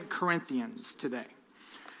Corinthians today.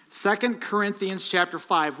 2 Corinthians chapter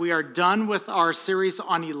 5. We are done with our series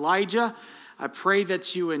on Elijah. I pray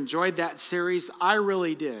that you enjoyed that series. I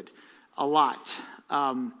really did, a lot.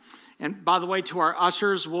 And by the way, to our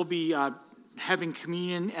ushers, we'll be having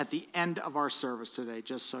communion at the end of our service today,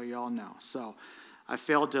 just so you all know. So I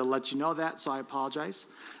failed to let you know that, so I apologize.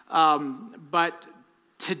 But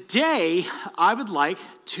today, I would like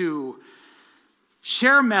to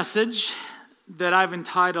share a message that I've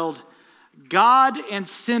entitled, God and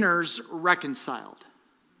Sinners Reconciled.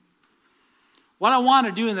 What I want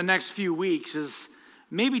to do in the next few weeks is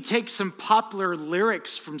maybe take some popular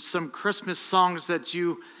lyrics from some Christmas songs that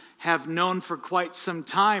you have known for quite some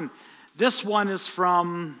time. This one is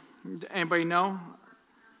from, anybody know?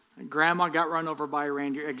 Grandma got run over by a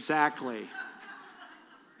reindeer. Exactly.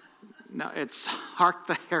 No, it's Hark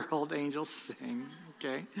the Herald Angels Sing.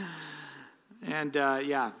 Okay. And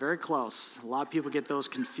yeah, very close. A lot of people get those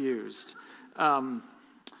confused. And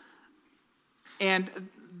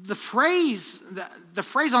the phrase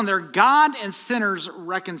on there, God and sinners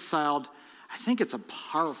reconciled, I think it's a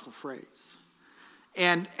powerful phrase.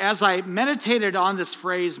 And as I meditated on this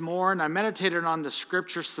phrase more, and I meditated on the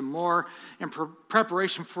scripture some more in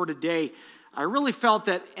preparation for today, I really felt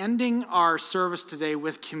that ending our service today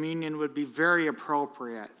with communion would be very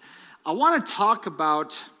appropriate. I want to talk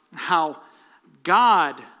about how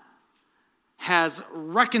God has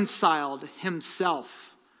reconciled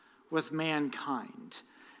himself with mankind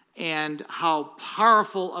and how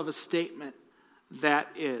powerful of a statement that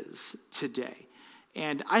is today.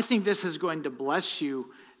 And I think this is going to bless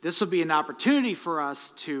you. This will be an opportunity for us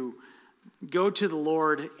to go to the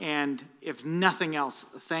Lord and, if nothing else,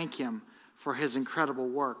 thank him for his incredible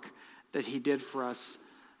work that he did for us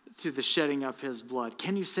through the shedding of his blood.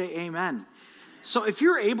 Can you say amen? So if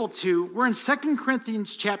you're able to, we're in 2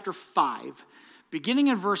 Corinthians chapter 5, beginning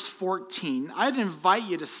in verse 14. I'd invite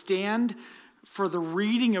you to stand for the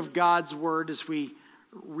reading of God's word as we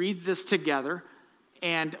read this together.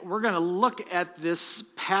 And we're going to look at this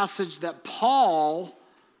passage that Paul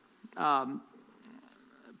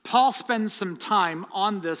spends some time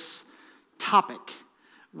on this topic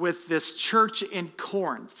with this church in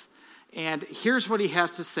Corinth. And here's what he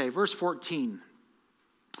has to say. Verse 14.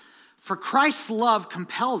 For Christ's love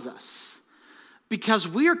compels us, because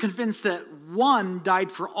we are convinced that one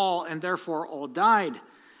died for all, and therefore all died.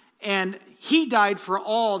 And he died for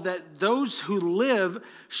all, that those who live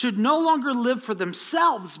should no longer live for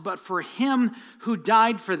themselves, but for him who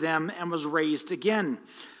died for them and was raised again.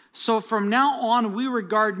 So from now on, we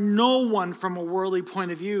regard no one from a worldly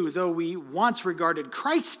point of view. Though we once regarded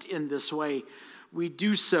Christ in this way, we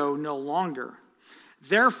do so no longer.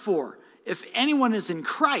 Therefore, if anyone is in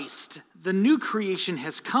Christ, the new creation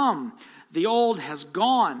has come. The old has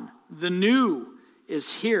gone. The new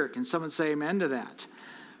is here. Can someone say amen to that?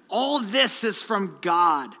 All this is from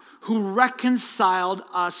God, who reconciled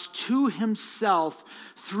us to himself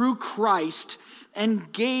through Christ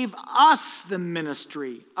and gave us the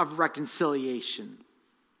ministry of reconciliation.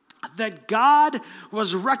 That God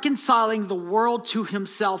was reconciling the world to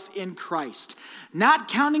himself in Christ, not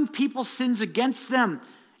counting people's sins against them,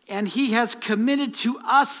 and he has committed to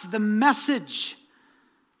us the message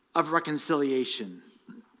of reconciliation.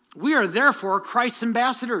 We are therefore Christ's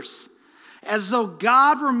ambassadors, as though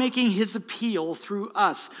God were making his appeal through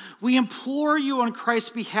us. We implore you on Christ's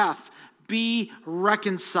behalf, be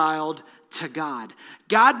reconciled to God.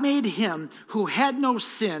 God made him who had no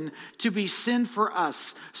sin to be sin for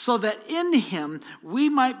us, so that in him we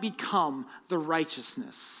might become the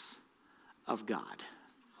righteousness of God.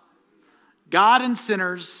 God and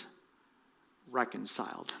sinners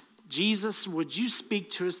reconciled. Jesus, would you speak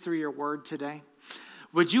to us through your word today?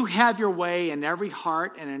 Would you have your way in every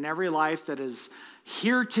heart and in every life that is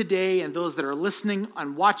here today and those that are listening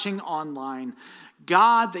and watching online?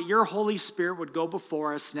 God, that your Holy Spirit would go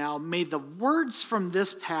before us now. May the words from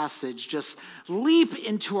this passage just leap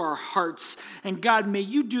into our hearts. And God, may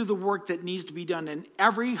you do the work that needs to be done in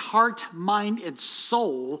every heart, mind, and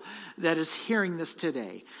soul that is hearing this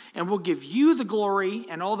today. And we'll give you the glory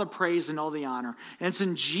and all the praise and all the honor. And it's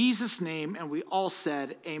in Jesus' name, and we all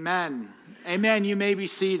said amen. Amen. You may be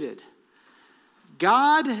seated.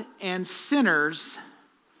 God and sinners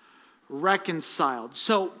reconciled.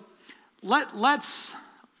 So let's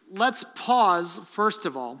pause, first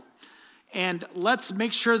of all, and let's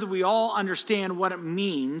make sure that we all understand what it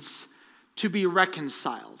means to be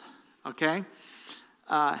reconciled, okay?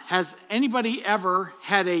 Has anybody ever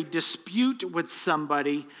had a dispute with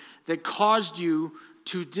somebody that caused you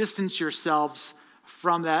to distance yourselves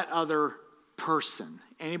from that other person?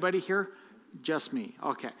 Anybody here? Just me.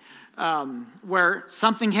 Okay. where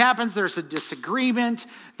something happens, there's a disagreement,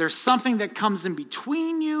 there's something that comes in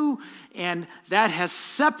between you, and that has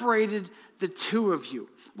separated the two of you.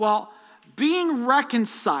 Well, being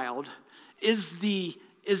reconciled is the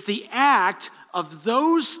act of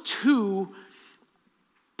those two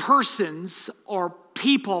persons or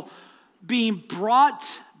people being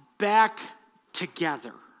brought back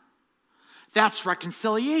together. That's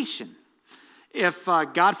reconciliation. If,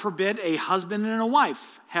 God forbid, a husband and a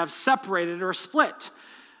wife have separated or split,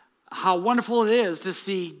 how wonderful it is to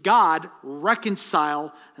see God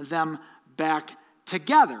reconcile them back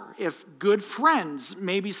together. If good friends,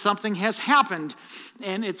 maybe something has happened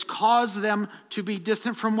and it's caused them to be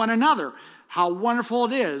distant from one another, how wonderful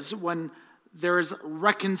it is when there is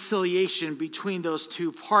reconciliation between those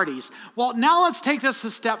two parties. Well, now let's take this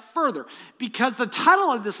a step further, because the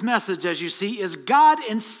title of this message, as you see, is God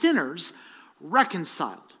and Sinners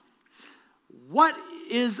Reconciled. What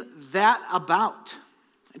is that about?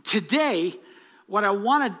 Today, what I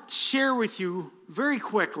want to share with you very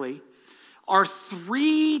quickly are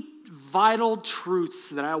three vital truths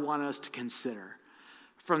that I want us to consider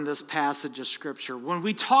from this passage of Scripture. When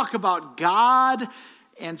we talk about God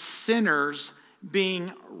and sinners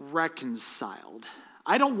being reconciled,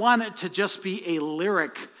 I don't want it to just be a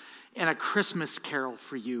lyric in a Christmas carol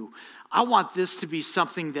for you. I want this to be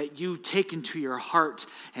something that you take into your heart,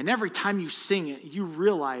 and every time you sing it, you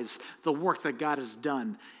realize the work that God has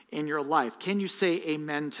done in your life. Can you say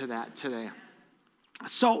amen to that today?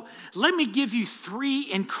 So let me give you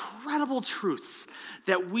three incredible truths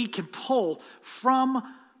that we can pull from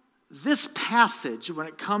this passage when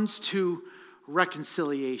it comes to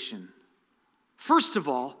reconciliation. First of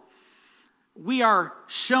all, we are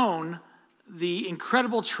shown the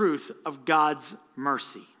incredible truth of God's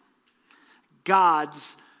mercy.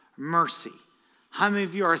 God's mercy. How many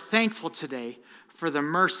of you are thankful today for the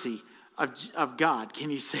mercy of God?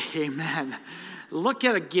 Can you say amen? Look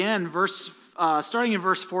at again, starting in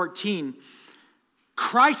verse 14.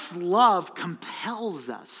 Christ's love compels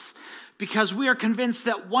us because we are convinced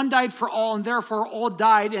that one died for all and therefore all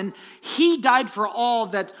died, and he died for all,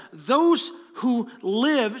 that those who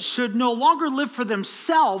live should no longer live for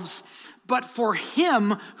themselves, but for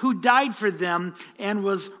him who died for them and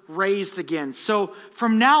was raised again. So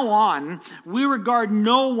from now on, we regard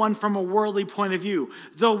no one from a worldly point of view.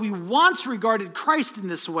 Though we once regarded Christ in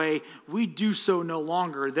this way, we do so no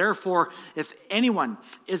longer. Therefore, if anyone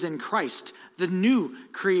is in Christ, the new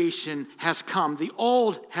creation has come. The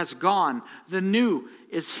old has gone. The new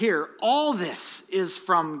is here. All this is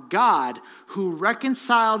from God, who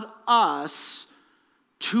reconciled us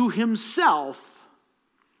to himself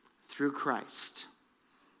through Christ.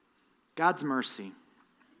 God's mercy.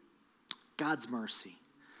 God's mercy.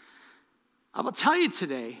 I will tell you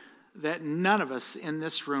today that none of us in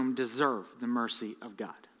this room deserve the mercy of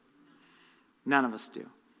God. None of us do.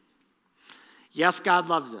 Yes, God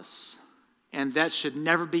loves us, and that should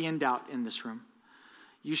never be in doubt in this room.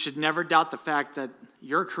 You should never doubt the fact that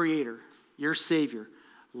your Creator, your Savior,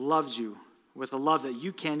 loves you with a love that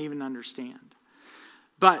you can't even understand.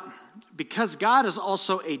 But because God is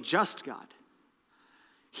also a just God,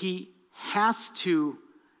 he has to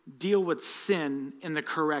deal with sin in the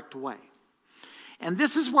correct way. And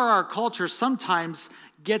this is where our culture sometimes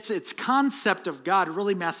gets its concept of God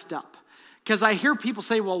really messed up. Because I hear people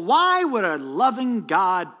say, well, why would a loving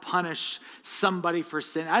God punish somebody for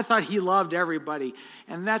sin? I thought he loved everybody.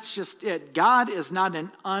 And that's just it. God is not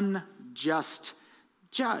an unjust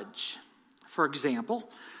judge. For example,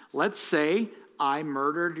 let's say I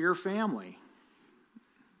murdered your family.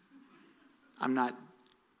 I'm not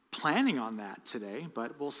planning on that today,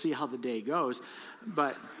 but we'll see how the day goes.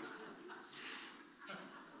 But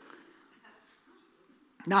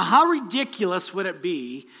now, how ridiculous would it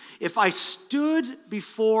be if I stood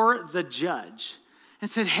before the judge and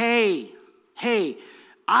said, hey,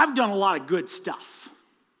 I've done a lot of good stuff.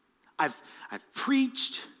 I've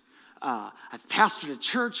preached. I've pastored a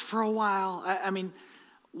church for a while. I mean,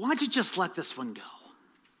 why don't you just let this one go?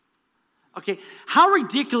 Okay, how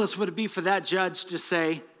ridiculous would it be for that judge to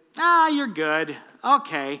say, you're good.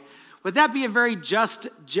 Okay, would that be a very just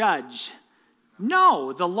judge?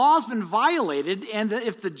 No, the law's been violated, and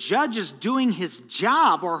if the judge is doing his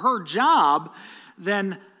job or her job,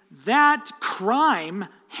 then that crime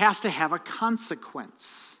has to have a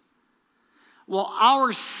consequence. Well,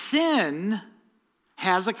 our sin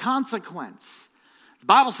has a consequence. The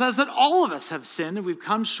Bible says that all of us have sinned and we've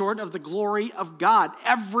come short of the glory of God.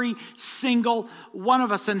 Every single one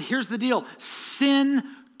of us. And here's the deal. Sin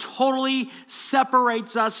totally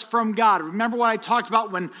separates us from God. Remember what I talked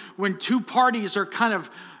about when two parties are kind of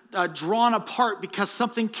drawn apart because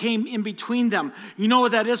something came in between them. You know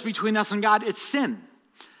what that is between us and God? It's sin.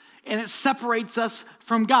 And it separates us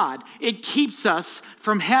from God. It keeps us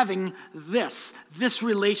from having this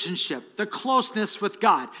relationship, the closeness with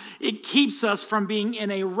God. It keeps us from being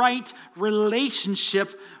in a right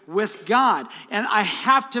relationship with God. And I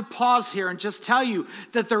have to pause here and just tell you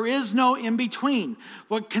that there is no in-between.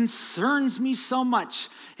 What concerns me so much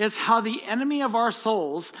is how the enemy of our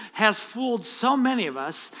souls has fooled so many of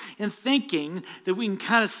us in thinking that we can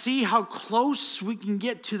kind of see how close we can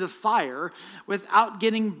get to the fire without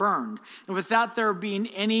getting burned, and without there being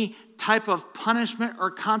any type of punishment or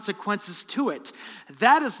consequences to it.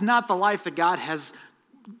 That is not the life that God has,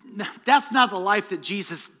 that's not the life that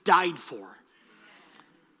Jesus died for.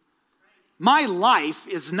 My life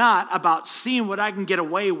is not about seeing what I can get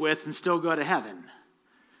away with and still go to heaven.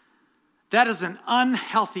 That is an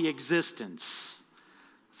unhealthy existence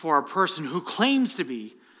for a person who claims to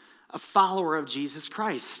be a follower of Jesus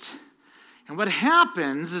Christ. And what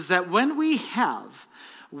happens is that when we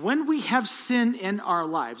have sin in our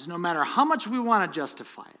lives, no matter how much we want to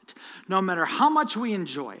justify it, no matter how much we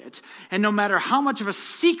enjoy it, and no matter how much of a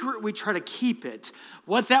secret we try to keep it,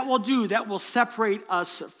 what that will do, that will separate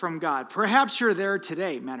us from God. Perhaps you're there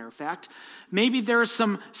today, matter of fact. Maybe there is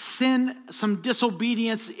some sin, some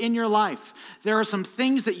disobedience in your life. There are some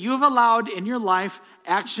things that you have allowed in your life,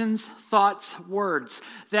 actions, thoughts, words,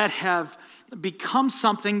 that have become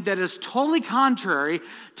something that is totally contrary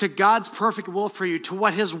to God's perfect will for you, to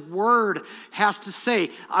what His Word has to say.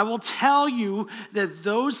 I will tell you that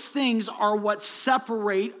those things are what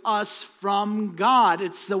separate us from God.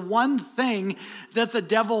 It's the one thing that the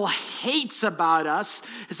devil hates about us,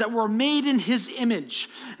 is that we're made in His image.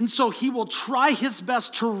 And so he will try his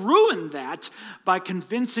best to ruin that by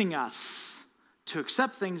convincing us to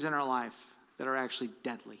accept things in our life that are actually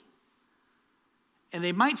deadly. And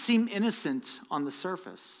they might seem innocent on the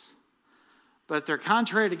surface, but if they're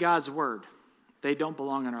contrary to God's word, they don't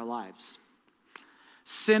belong in our lives.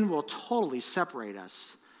 Sin will totally separate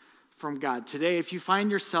us from God. Today, if you find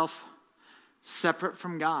yourself separate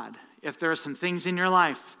from God, if there are some things in your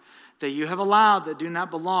life that you have allowed that do not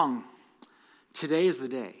belong, today is the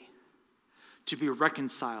day to be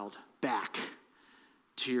reconciled back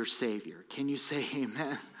to your Savior. Can you say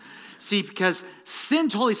amen? See, because sin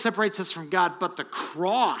totally separates us from God, but the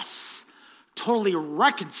cross totally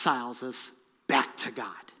reconciles us back to God.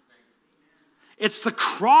 It's the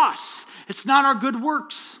cross. It's not our good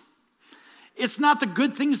works. It's not the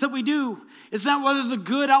good things that we do. It's not whether the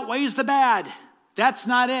good outweighs the bad. That's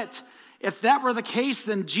not it. If that were the case,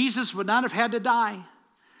 then Jesus would not have had to die.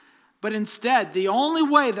 But instead, the only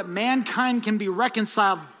way that mankind can be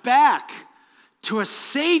reconciled back to a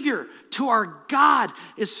Savior, to our God,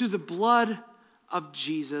 is through the blood of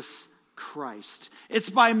Jesus Christ. It's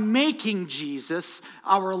by making Jesus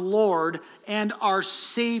our Lord and our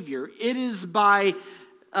Savior. It is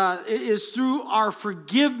through our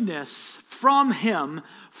forgiveness from Him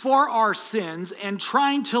for our sins and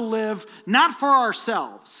trying to live not for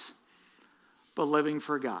ourselves, but living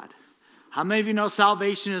for God. How many of you know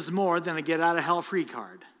salvation is more than a get-out-of-hell-free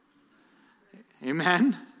card?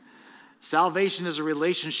 Amen? Salvation is a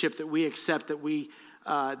relationship that we accept, that we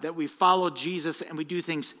follow Jesus and we do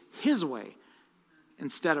things His way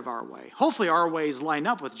instead of our way. Hopefully our ways line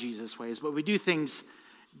up with Jesus' ways, but we do things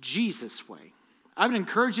Jesus' way. I would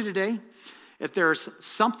encourage you today, if there's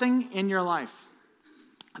something in your life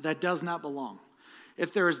that does not belong,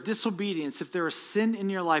 if there is disobedience, if there is sin in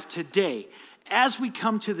your life today, as we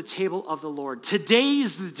come to the table of the Lord, today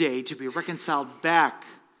is the day to be reconciled back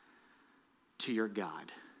to your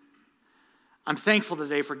God. I'm thankful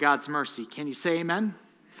today for God's mercy. Can you say amen?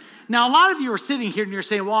 Now, a lot of you are sitting here and you're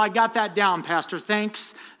saying, well, I got that down, Pastor.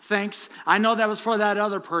 Thanks. I know that was for that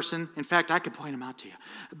other person. In fact, I could point them out to you.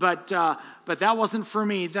 But that wasn't for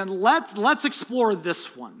me. Then let's explore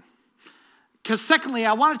this one. Because secondly,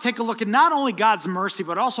 I want to take a look at not only God's mercy,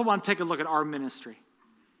 but I also want to take a look at our ministry.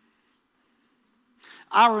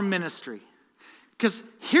 Our ministry. Because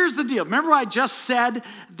here's the deal. Remember I just said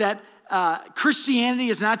that Christianity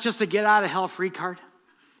is not just a get-out-of-hell-free card?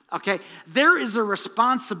 Okay? There is a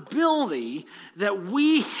responsibility that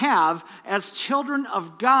we have as children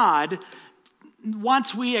of God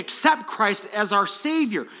once we accept Christ as our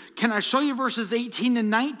Savior. Can I show you verses 18 and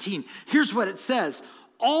 19? Here's what it says.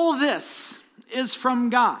 All this is from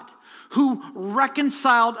God, who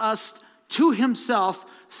reconciled us to Himself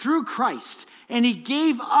through Christ. And He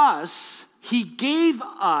gave us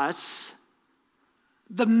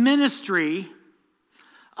the ministry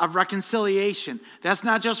of reconciliation. That's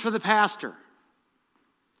not just for the pastor.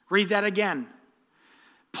 Read that again.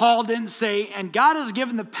 Paul didn't say, and God has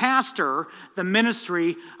given the pastor the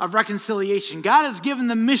ministry of reconciliation. God has given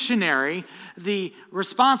the missionary the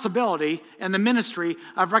responsibility and the ministry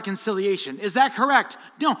of reconciliation. Is that correct?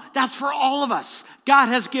 No, that's for all of us. God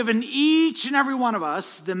has given each and every one of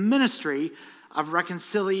us the ministry of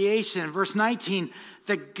reconciliation. Verse 19,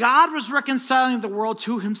 that God was reconciling the world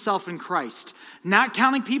to himself in Christ, not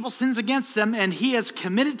counting people's sins against them, and he has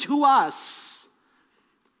committed to us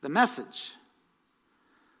the message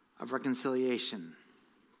of reconciliation.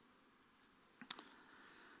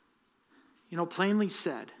 Plainly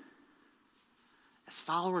said, as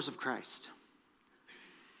followers of Christ,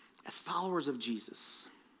 as followers of Jesus,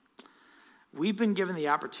 we've been given the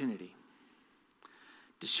opportunity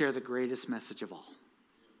to share the greatest message of all.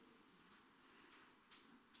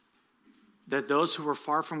 That those who are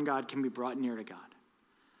far from God can be brought near to God.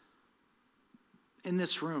 In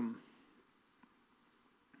this room,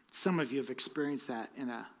 some of you have experienced that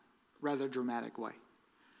in a rather dramatic way.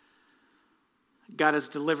 God has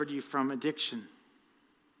delivered you from addiction.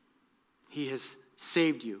 He has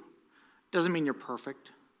saved you. Doesn't mean you're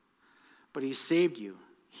perfect, but he saved you.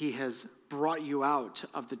 He has brought you out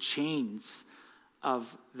of the chains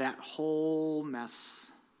of that whole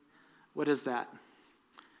mess. What is that?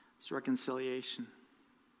 It's reconciliation.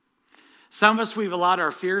 Some of us, we've allowed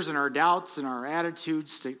our fears and our doubts and our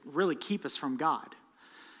attitudes to really keep us from God.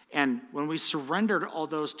 And when we surrendered all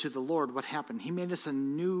those to the Lord, what happened? He made us a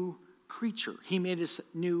new creature. He made us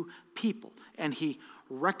new people. And he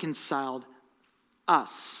reconciled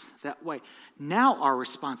us that way. Now our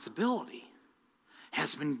responsibility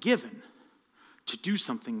has been given to do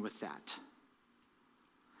something with that.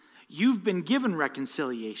 You've been given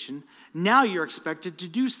reconciliation. Now you're expected to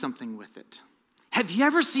do something with it. Have you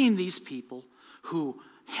ever seen these people who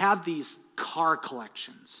have these car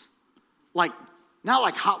collections? Not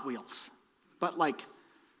like Hot Wheels, but like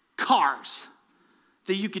cars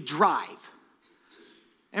that you could drive.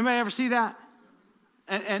 Anybody ever see that?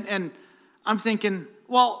 And I'm thinking,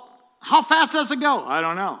 well, how fast does it go? I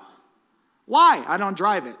don't know. Why? I don't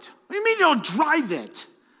drive it. What do you mean you don't drive it?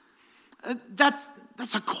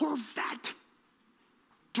 That's a Corvette.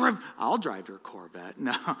 I'll drive your Corvette.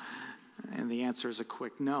 No. And the answer is a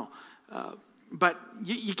quick no. But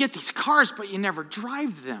you get these cars, but you never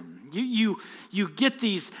drive them. You get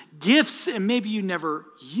these gifts, and maybe you never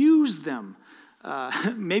use them.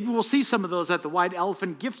 Maybe we'll see some of those at the White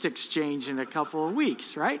Elephant Gift Exchange in a couple of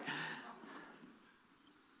weeks, right?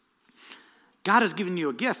 God has given you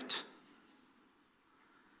a gift.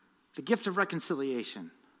 The gift of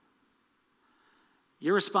reconciliation.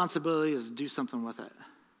 Your responsibility is to do something with it.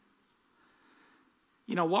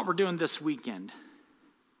 What we're doing this weekend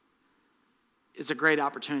is a great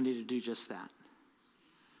opportunity to do just that.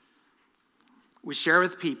 We share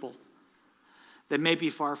with people that may be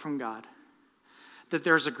far from God that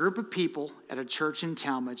there's a group of people at a church in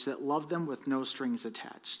Talmadge that love them with no strings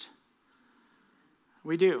attached.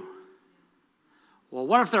 We do. Well,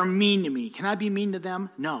 what if they're mean to me? Can I be mean to them?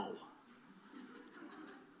 No.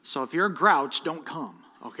 So if you're a grouch, don't come,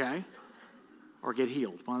 okay? Or get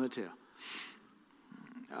healed, one of the two.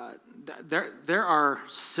 There are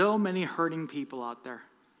so many hurting people out there.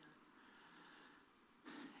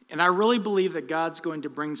 And I really believe that God's going to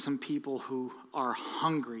bring some people who are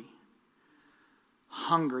hungry,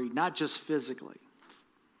 not just physically,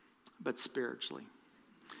 but spiritually.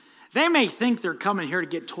 They may think they're coming here to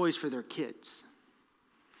get toys for their kids,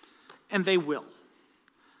 and they will.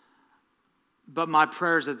 But my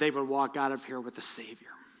prayer is that they would walk out of here with a Savior.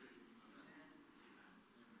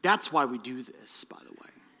 That's why we do this, by the way.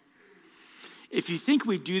 If you think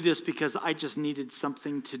we do this because I just needed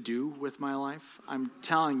something to do with my life, I'm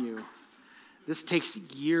telling you, this takes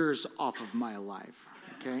years off of my life,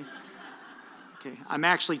 okay? Okay, I'm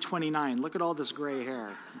actually 29. Look at all this gray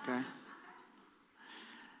hair, okay?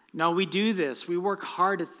 No, we do this. We work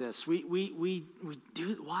hard at this. We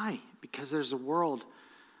do. Why? Because there's a world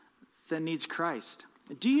that needs Christ.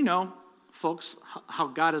 Do you know, folks, how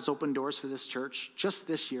God has opened doors for this church just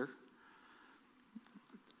this year?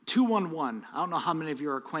 211. I don't know how many of you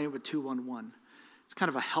are acquainted with 211. It's kind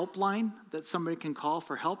of a helpline that somebody can call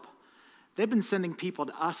for help. They've been sending people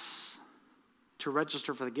to us to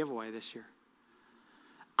register for the giveaway this year.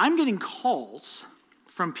 I'm getting calls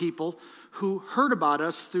from people who heard about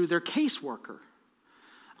us through their caseworker.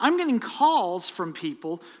 I'm getting calls from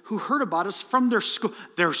people who heard about us from their school.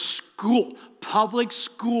 Their school. Public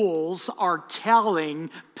schools are telling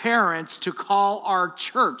parents to call our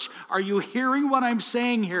church. Are you hearing what I'm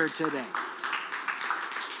saying here today?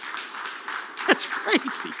 It's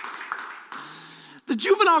crazy. The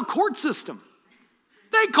juvenile court system,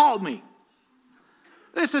 they called me.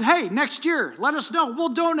 They said, hey, next year, let us know. We'll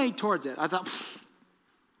donate towards it. I thought,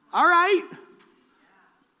 all right.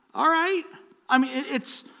 All right. I mean,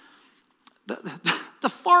 it's the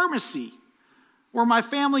pharmacy where my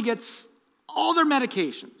family gets all their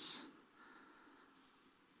medications.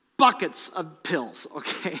 Buckets of pills,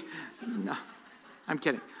 okay? No, I'm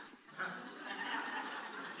kidding.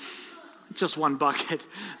 Just one bucket,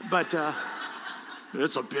 but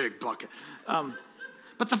it's a big bucket.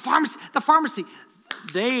 But the pharmacy,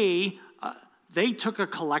 they took a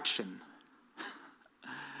collection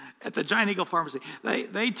at the Giant Eagle Pharmacy.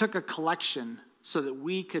 They took a collection so that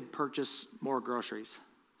we could purchase more groceries.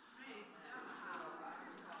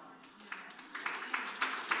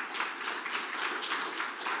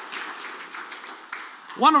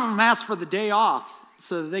 One of them asked for the day off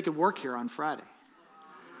so that they could work here on Friday.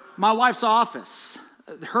 My wife's office,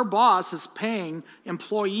 her boss is paying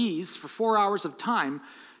employees for 4 hours of time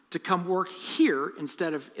to come work here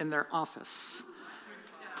instead of in their office.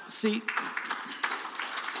 See,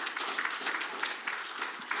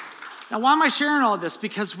 now why am I sharing all of this?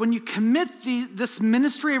 Because when you commit this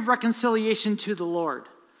ministry of reconciliation to the Lord,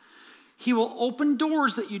 He will open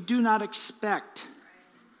doors that you do not expect.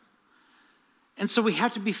 And so we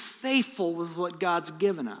have to be faithful with what God's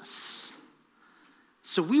given us.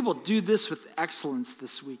 So we will do this with excellence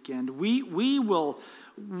this weekend. We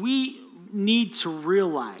need to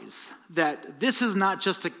realize that this is not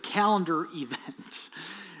just a calendar event.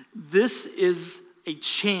 This is a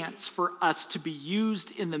chance for us to be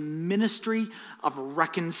used in the ministry of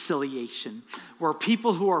reconciliation, where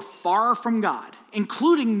people who are far from God,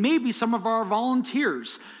 including maybe some of our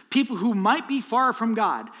volunteers, people who might be far from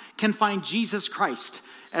God, can find Jesus Christ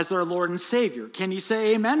as their Lord and Savior. Can you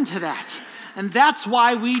say amen to that? And that's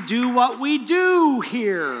why we do what we do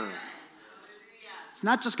here. It's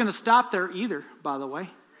not just going to stop there either, by the way.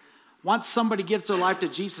 Once somebody gives their life to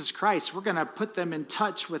Jesus Christ, we're going to put them in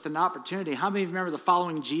touch with an opportunity. How many of you remember the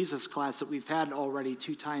Following Jesus class that we've had already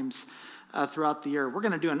 2 times throughout the year? We're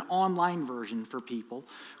going to do an online version for people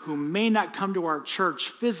who may not come to our church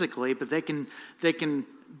physically, but they can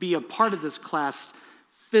be a part of this class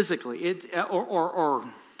physically, or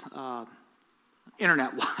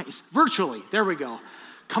internet-wise, virtually. There we go.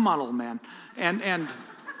 Come on, old man. And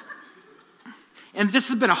this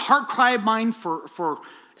has been a heart cry of mine for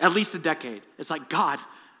at least a decade. It's like, God,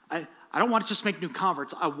 I don't want to just make new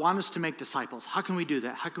converts. I want us to make disciples. How can we do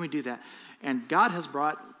that? How can we do that? And God has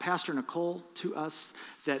brought Pastor Nicole to us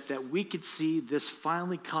that we could see this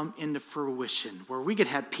finally come into fruition, where we could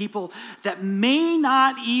have people that may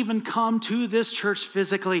not even come to this church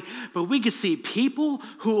physically, but we could see people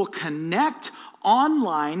who will connect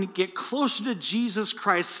online, get closer to Jesus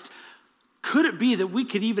Christ. Could it be that we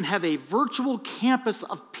could even have a virtual campus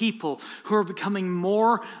of people who are becoming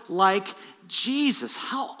more like Jesus?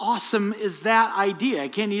 How awesome is that idea?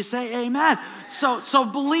 Can you say amen? So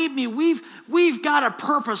believe me, we've got a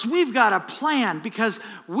purpose, we've got a plan, because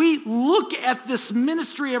we look at this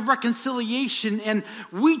ministry of reconciliation and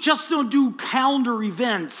we just don't do calendar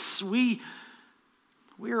events. We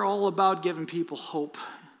are all about giving people hope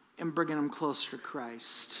and bringing them closer to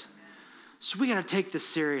Christ. So we got to take this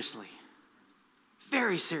seriously.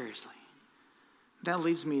 Very seriously. That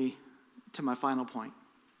leads me to my final point.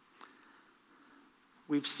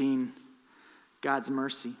 We've seen God's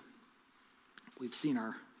mercy. We've seen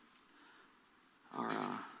our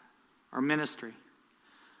ministry.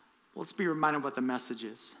 Let's be reminded what the message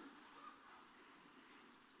is.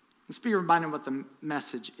 Let's be reminded what the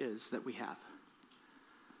message is that we have.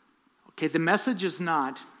 Okay, the message is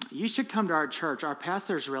not, you should come to our church. Our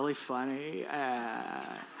pastor's really funny.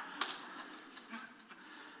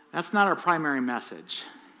 That's not our primary message.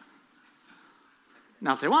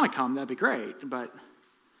 Now, if they want to come, that'd be great, but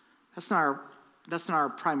that's not our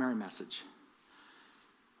primary message.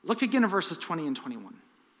 Look again at verses 20 and 21.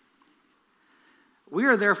 We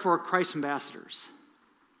are therefore Christ's ambassadors.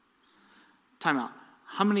 Time out.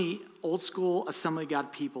 How many old school Assembly of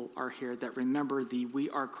God people are here that remember the We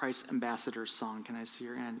Are Christ's Ambassadors song? Can I see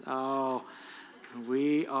your hand? Oh,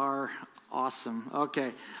 we are awesome.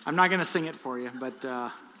 Okay, I'm not going to sing it for you,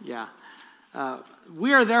 but yeah.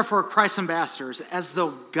 We are therefore Christ's ambassadors, as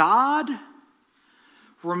though God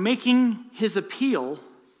were making his appeal,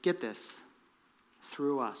 get this,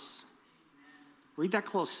 through us. Read that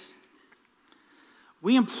close.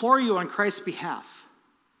 We implore you on Christ's behalf,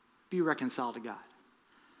 be reconciled to God.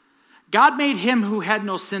 God made him who had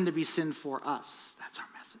no sin to be sin for us. That's our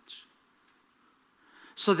message.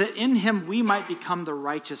 So that in him we might become the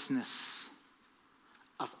righteousness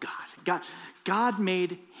of God. God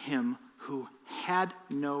made him who had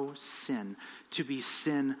no sin to be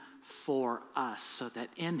sin for us, so that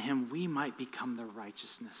in him we might become the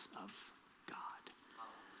righteousness of God.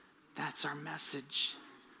 That's our message.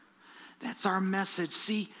 That's our message.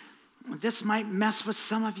 See, this might mess with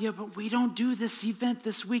some of you, but we don't do this event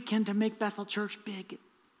this weekend to make Bethel Church big.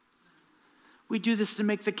 We do this to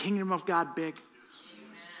make the kingdom of God big.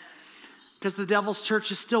 Because the devil's church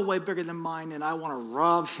is still way bigger than mine, and I want to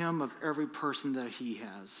rob him of every person that he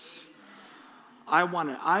has. I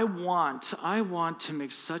want to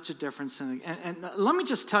make such a difference. And let me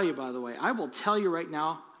just tell you, by the way, I will tell you right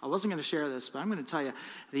now, I wasn't going to share this, but I'm going to tell you,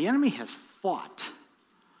 the enemy has fought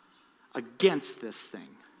against this thing.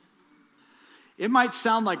 It might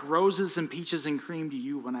sound like roses and peaches and cream to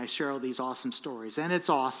you when I share all these awesome stories, and it's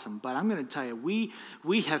awesome, but I'm going to tell you,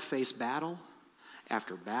 we have faced battle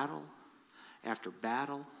after battle after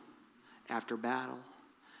battle after battle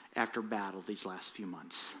after battle these last few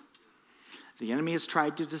months. The enemy has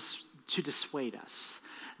tried to dissuade us.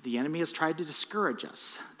 The enemy has tried to discourage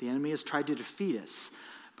us. The enemy has tried to defeat us.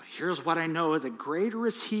 But here's what I know, that greater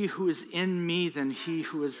is he who is in me than he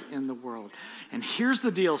who is in the world. And here's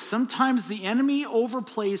the deal. Sometimes the enemy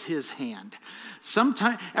overplays his hand.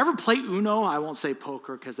 Sometimes, ever play Uno? I won't say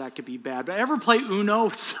poker because that could be bad, but ever play Uno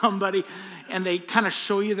with somebody and they kind of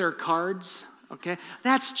show you their cards? Okay,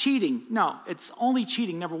 that's cheating. No, it's only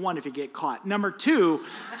cheating, number one, if you get caught. Number two,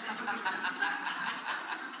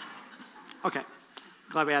 okay,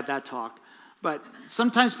 glad we had that talk. But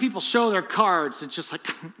sometimes people show their cards. It's just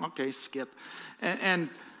like, okay, skip. And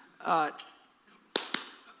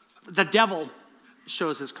the devil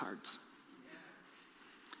shows his cards.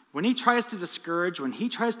 When he tries to discourage, when he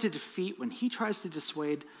tries to defeat, when he tries to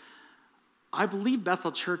dissuade, I believe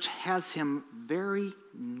Bethel Church has him very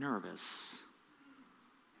nervous.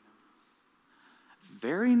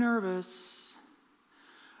 Very nervous,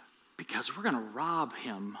 because we're going to rob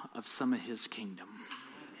him of some of his kingdom.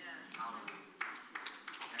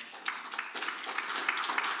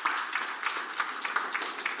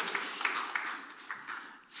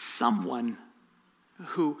 Someone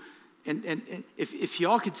who, and if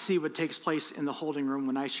y'all could see what takes place in the holding room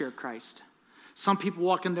when I share Christ, some people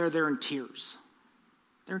walk in there, they're in tears.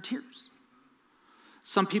 They're in tears.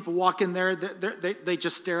 Some people walk in there, they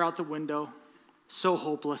just stare out the window. So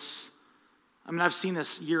hopeless. I mean, I've seen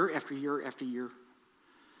this year after year after year.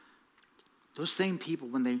 Those same people,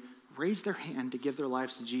 when they raise their hand to give their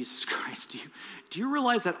lives to Jesus Christ, do you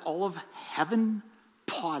realize that all of heaven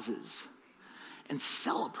pauses and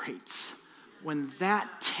celebrates when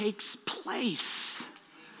that takes place?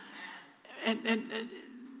 And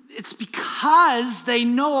it's because they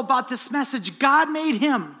know about this message. God made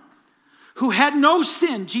him who had no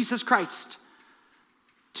sin, Jesus Christ,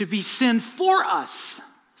 to be sin for us,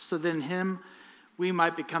 so that in him we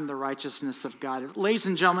might become the righteousness of God. Ladies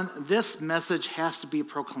and gentlemen, this message has to be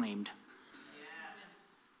proclaimed.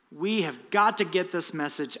 We have got to get this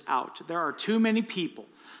message out. There are too many people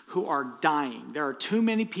who are dying. There are too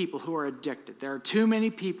many people who are addicted. There are too many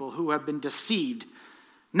people who have been deceived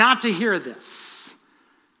not to hear this.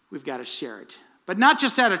 We've got to share it. But not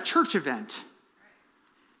just at a church event,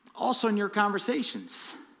 also in your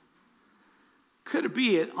conversations. Could it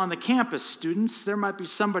be on the campus, students? There might be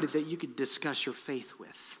somebody that you could discuss your faith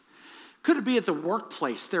with. Could it be at the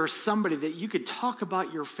workplace? There's somebody that you could talk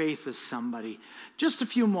about your faith with somebody. Just a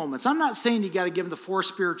few moments. I'm not saying you got to give them the 4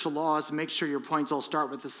 spiritual laws and make sure your points all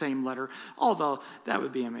start with the same letter, although that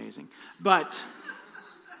would be amazing. But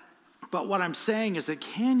what I'm saying is that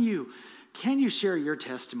can you share your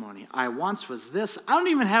testimony? I once was this. I don't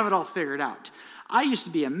even have it all figured out. I used to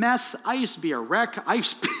be a mess. I used to be a wreck. I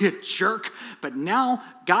used to be a jerk. But now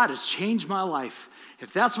God has changed my life.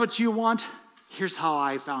 If that's what you want, here's how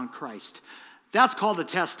I found Christ. That's called a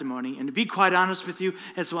testimony. And to be quite honest with you,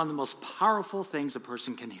 it's one of the most powerful things a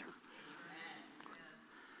person can hear.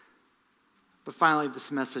 But finally,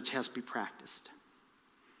 this message has to be practiced.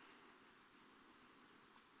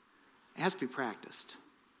 It has to be practiced.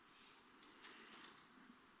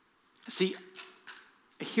 See,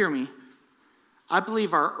 hear me. I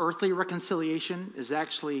believe our earthly reconciliation is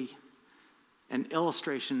actually an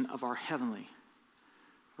illustration of our heavenly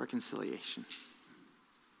reconciliation.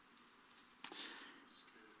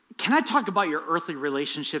 Can I talk about your earthly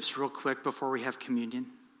relationships real quick before we have communion?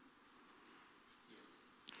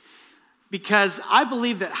 Because I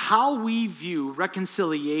believe that how we view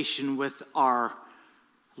reconciliation with our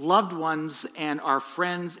loved ones and our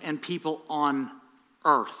friends and people on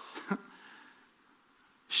earth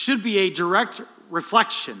should be a direct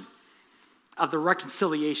reflection of the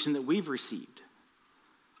reconciliation that we've received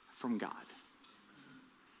from God.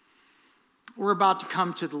 We're about to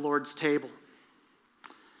come to the Lord's table.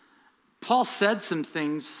 Paul said some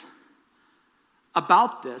things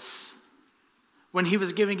about this when he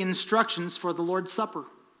was giving instructions for the Lord's Supper.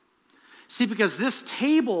 See, because this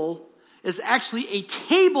table is actually a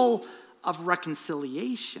table of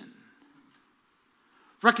reconciliation.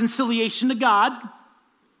 Reconciliation to God,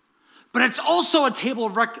 but it's also a table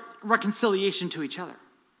of reconciliation to each other.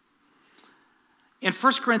 In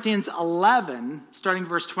 1 Corinthians 11, starting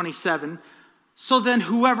verse 27, so then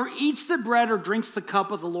whoever eats the bread or drinks the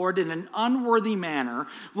cup of the Lord in an unworthy manner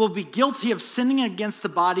will be guilty of sinning against the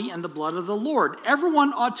body and the blood of the Lord.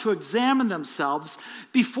 Everyone ought to examine themselves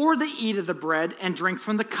before they eat of the bread and drink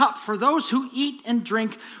from the cup. For those who eat and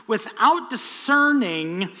drink without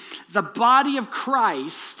discerning the body of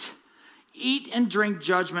Christ eat and drink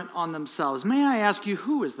judgment on themselves. May I ask you,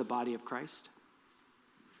 who is the body of Christ?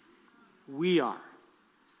 We are.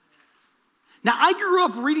 Now, I grew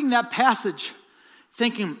up reading that passage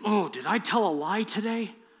thinking, oh, did I tell a lie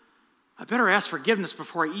today? I better ask forgiveness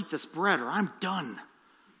before I eat this bread or I'm done.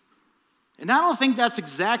 And I don't think that's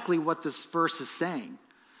exactly what this verse is saying.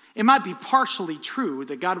 It might be partially true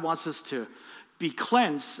that God wants us to be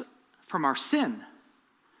cleansed from our sin.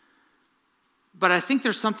 But I think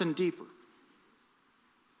there's something deeper.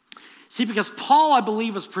 See, because Paul, I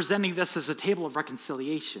believe, was presenting this as a table of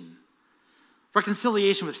reconciliation.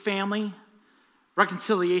 Reconciliation with family,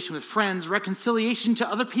 reconciliation with friends, reconciliation to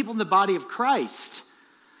other people in the body of Christ.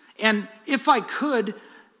 And if I could,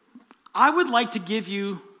 I would like to give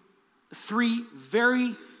you 3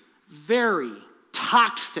 very, very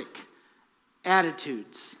toxic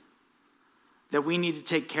attitudes that we need to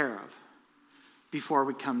take care of before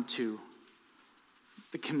we come to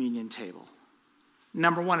the communion table.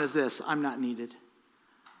 Number 1 is this: I'm not needed.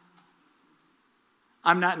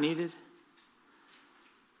 I'm not needed.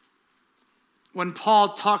 When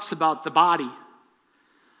Paul talks about the body,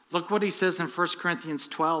 look what he says in 1 Corinthians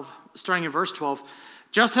 12, starting in verse 12.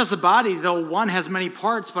 Just as a body, though one has many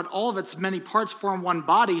parts, but all of its many parts form one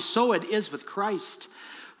body, so it is with Christ.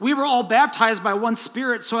 We were all baptized by one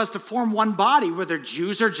Spirit so as to form one body, whether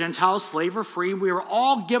Jews or Gentiles, slave or free. We were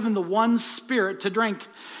all given the one Spirit to drink.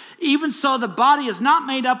 Even so, the body is not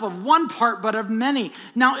made up of one part, but of many.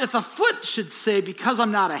 Now, if a foot should say, because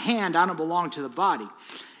I'm not a hand, I don't belong to the body,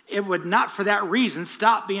 it would not for that reason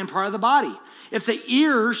stop being part of the body. If the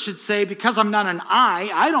ear should say, because I'm not an eye,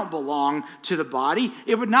 I don't belong to the body,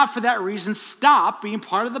 it would not for that reason stop being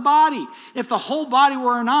part of the body. If the whole body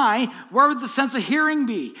were an eye, where would the sense of hearing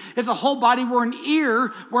be? If the whole body were an ear,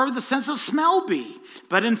 where would the sense of smell be?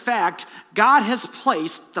 But in fact, God has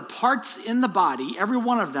placed the parts in the body, every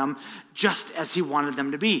one of them, just as he wanted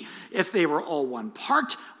them to be. If they were all one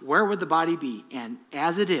part, where would the body be? And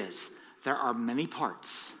as it is, there are many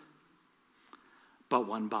parts, but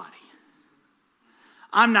one body.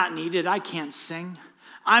 I'm not needed, I can't sing.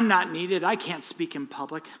 I'm not needed, I can't speak in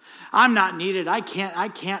public. I'm not needed, I can't.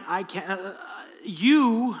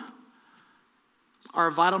 You are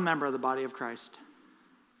a vital member of the body of Christ.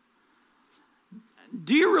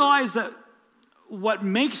 Do you realize that what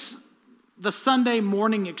makes the Sunday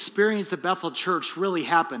morning experience at Bethel Church really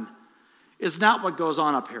happen is not what goes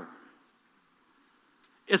on up here.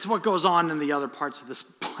 It's what goes on in the other parts of this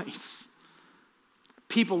place.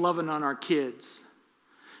 People loving on our kids.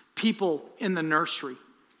 People in the nursery.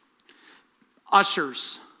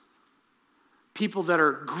 Ushers. People that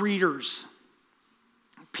are greeters.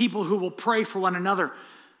 People who will pray for one another.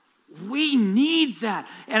 We need that.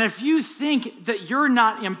 And if you think that you're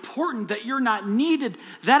not important, that you're not needed,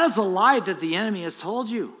 that is a lie that the enemy has told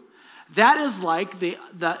you. That is like the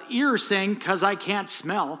ear saying, because I can't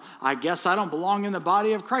smell, I guess I don't belong in the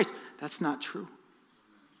body of Christ. That's not true.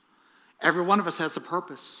 Every one of us has a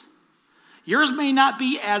purpose. Yours may not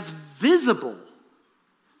be as visible,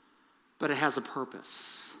 but it has a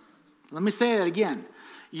purpose. Let me say that again.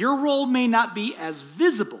 Your role may not be as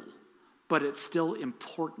visible, but it's still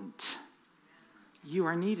important. You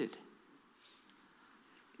are needed.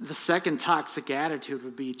 The second toxic attitude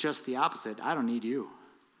would be just the opposite. I don't need you.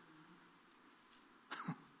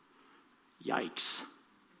 Yikes.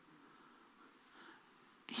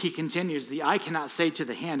 He continues, the eye cannot say to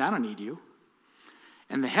the hand, I don't need you.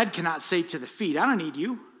 And the head cannot say to the feet, I don't need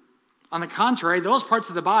you. On the contrary, those parts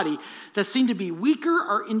of the body that seem to be weaker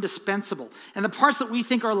are indispensable. And the parts that we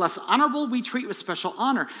think are less honorable, we treat with special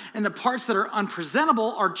honor. And the parts that are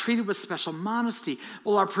unpresentable are treated with special modesty.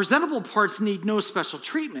 Well, our presentable parts need no special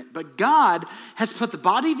treatment, but God has put the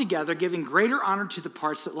body together, giving greater honor to the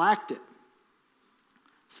parts that lacked it,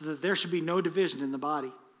 so that there should be no division in the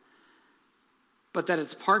body, but that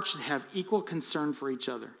its parts should have equal concern for each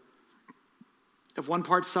other. If one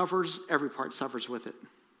part suffers, every part suffers with it.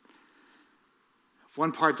 If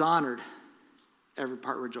one part's honored, every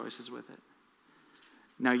part rejoices with it.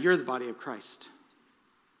 Now you're the body of Christ.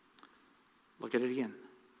 Look at it again.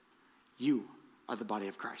 You are the body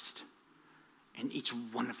of Christ. And each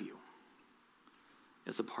one of you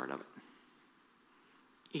is a part of it.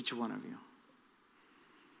 Each one of you.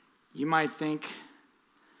 You might think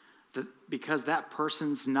that because that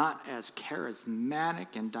person's not as charismatic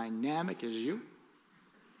and dynamic as you,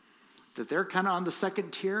 that they're kind of on the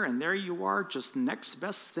second tier, and there you are, just next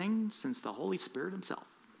best thing since the Holy Spirit himself.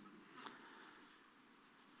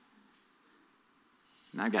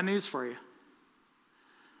 And I've got news for you.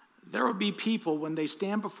 There will be people when they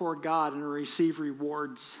stand before God and receive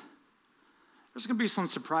rewards, there's going to be some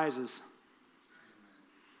surprises.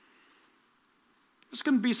 There's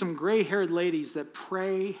going to be some gray-haired ladies that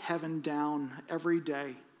pray heaven down every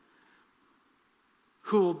day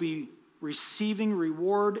who will be receiving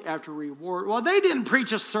reward after reward. Well, they didn't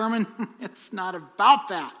preach a sermon. It's not about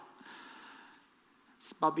that.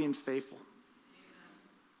 It's about being faithful.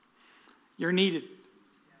 You're needed.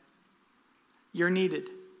 You're needed.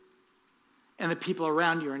 And the people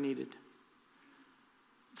around you are needed.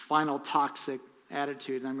 Final toxic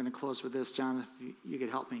attitude, and I'm going to close with this, John, if you could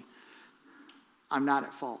help me. I'm not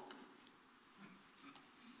at fault.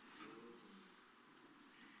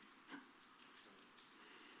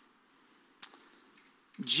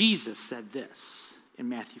 Jesus said this in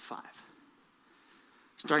Matthew 5,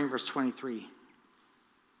 starting verse 23.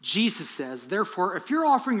 Jesus says, therefore, if you're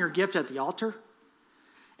offering your gift at the altar,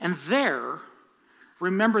 and there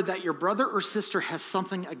remember that your brother or sister has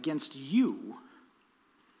something against you,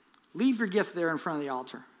 leave your gift there in front of the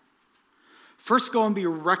altar. First go and be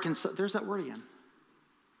reconciled. There's that word again.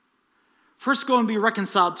 First go and be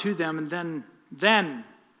reconciled to them, and then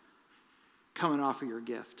come and offer your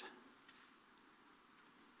gift.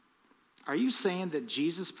 Are you saying that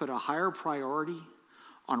Jesus put a higher priority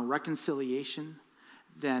on reconciliation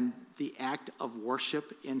than the act of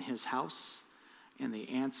worship in his house? And the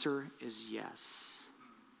answer is yes.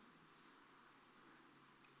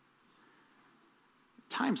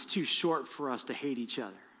 Time's too short for us to hate each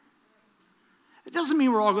other. It doesn't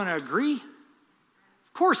mean we're all going to agree.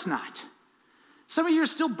 Of course not. Some of you are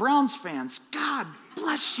still Browns fans. God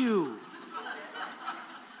bless you.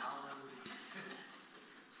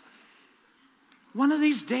 One of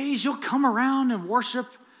these days, you'll come around and worship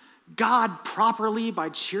God properly by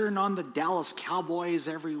cheering on the Dallas Cowboys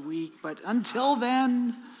every week. But until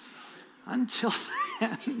then,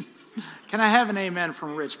 can I have an amen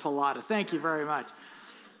from Rich Pilata? Thank you very much.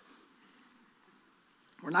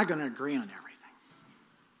 We're not going to agree on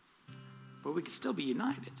everything, but we can still be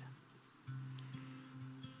united.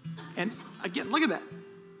 And again, look at that.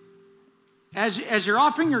 As you're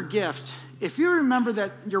offering your gift, if you remember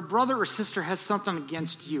that your brother or sister has something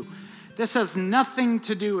against you, this has nothing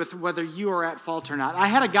to do with whether you are at fault or not. I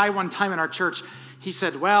had a guy one time in our church, he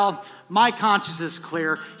said, well, my conscience is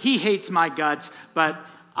clear. He hates my guts, but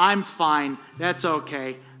I'm fine. That's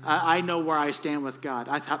okay. I know where I stand with God.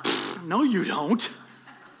 I thought, no, you don't.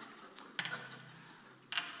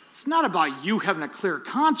 It's not about you having a clear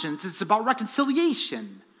conscience. It's about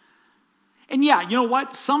reconciliation. And yeah, you know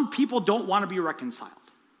what? Some people don't want to be reconciled.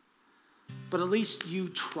 But at least you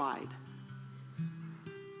tried.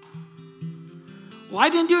 Well, I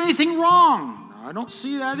didn't do anything wrong. I don't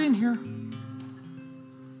see that in here.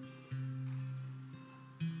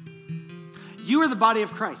 You are the body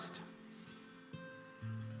of Christ.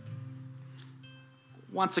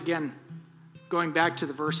 Once again, going back to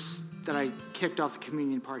the verse that I kicked off the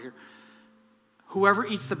communion part here. Whoever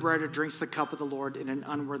eats the bread or drinks the cup of the Lord in an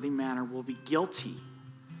unworthy manner will be guilty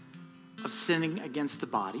of sinning against the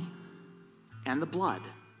body and the blood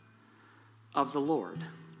of the Lord.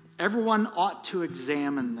 Everyone ought to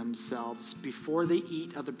examine themselves before they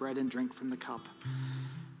eat of the bread and drink from the cup.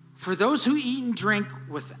 For those who eat and drink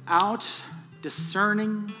without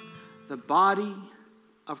discerning the body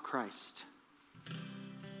of Christ,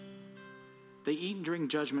 they eat and drink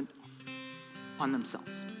judgment on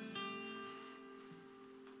themselves.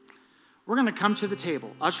 We're going to come to the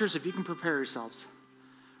table. Ushers, if you can prepare yourselves.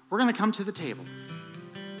 We're going to come to the table.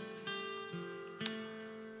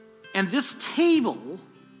 And this table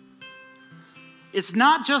is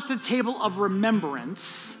not just a table of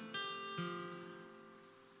remembrance.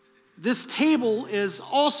 This table is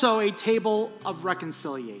also a table of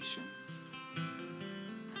reconciliation.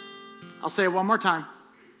 I'll say it one more time.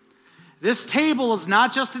 This table is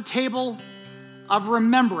not just a table of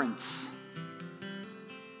remembrance.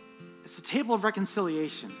 It's a table of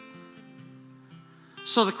reconciliation.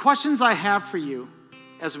 So the questions I have for you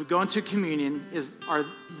as we go into communion are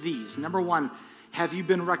these. Number one, have you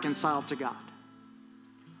been reconciled to God?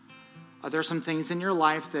 Are there some things in your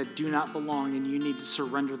life that do not belong and you need to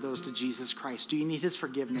surrender those to Jesus Christ? Do you need his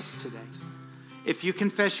forgiveness today? If you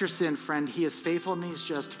confess your sin, friend, he is faithful and he's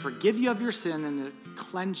just to forgive you of your sin and to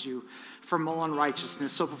cleanse you from all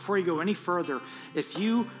unrighteousness. So before you go any further, if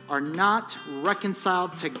you are not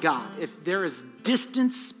reconciled to God, if there is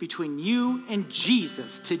distance between you and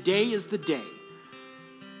Jesus, today is the day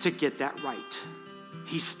to get that right.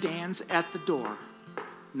 He stands at the door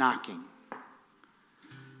knocking.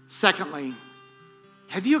 Secondly,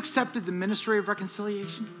 have you accepted the ministry of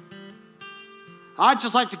reconciliation? I'd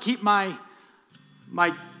just like to keep my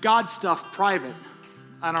God stuff private.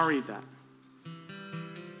 I don't read that.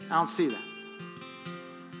 I don't see that.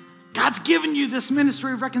 God's given you this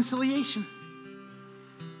ministry of reconciliation.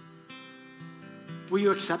 Will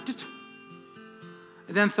you accept it?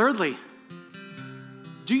 And then thirdly,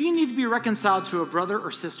 do you need to be reconciled to a brother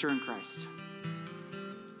or sister in Christ?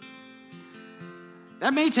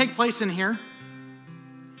 That may take place in here.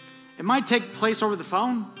 It might take place over the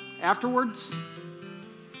phone afterwards.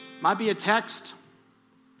 Might be a text.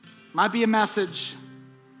 Might be a message.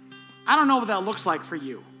 I don't know what that looks like for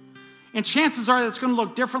you. And chances are that's going to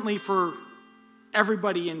look differently for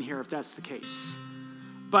everybody in here if that's the case.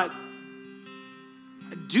 But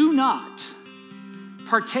do not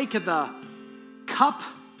partake of the cup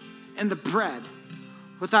and the bread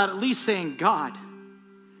without at least saying, God,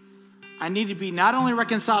 I need to be not only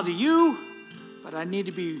reconciled to you, but I need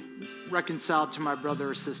to be reconciled to my brother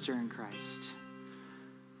or sister in Christ.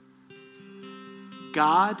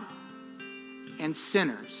 God and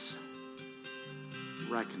sinners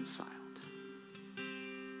reconciled.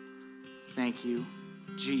 Thank you,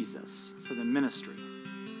 Jesus, for the ministry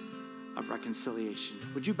of reconciliation.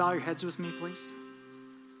 Would you bow your heads with me, please?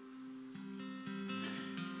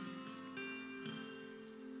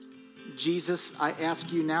 Jesus, I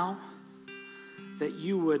ask you now that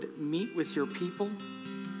you would meet with your people.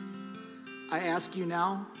 I ask you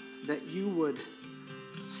now that you would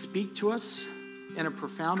speak to us in a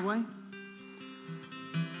profound way.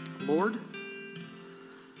 Lord,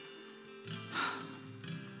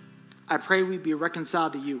 I pray we be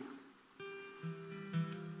reconciled to you.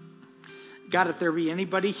 God, if there be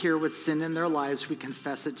anybody here with sin in their lives, we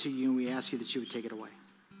confess it to you and we ask you that you would take it away.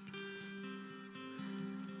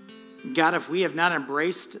 God, if we have not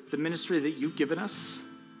embraced the ministry that you've given us,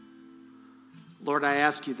 Lord, I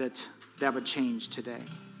ask you that that would change today.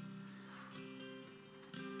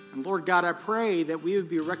 And Lord God, I pray that we would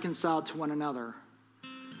be reconciled to one another.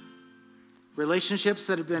 Relationships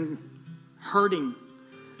that have been hurting,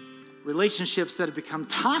 relationships that have become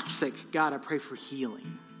toxic, God, I pray for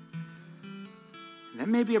healing. And that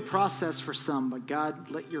may be a process for some, but God,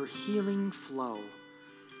 let your healing flow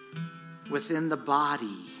within the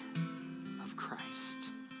body of Christ.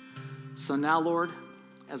 So now, Lord,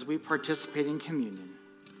 as we participate in communion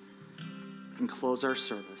and close our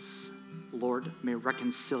service, Lord, may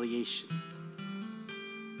reconciliation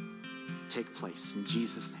take place in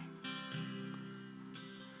Jesus' name.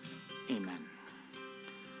 Amen.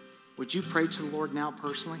 Would you pray to the Lord now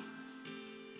personally?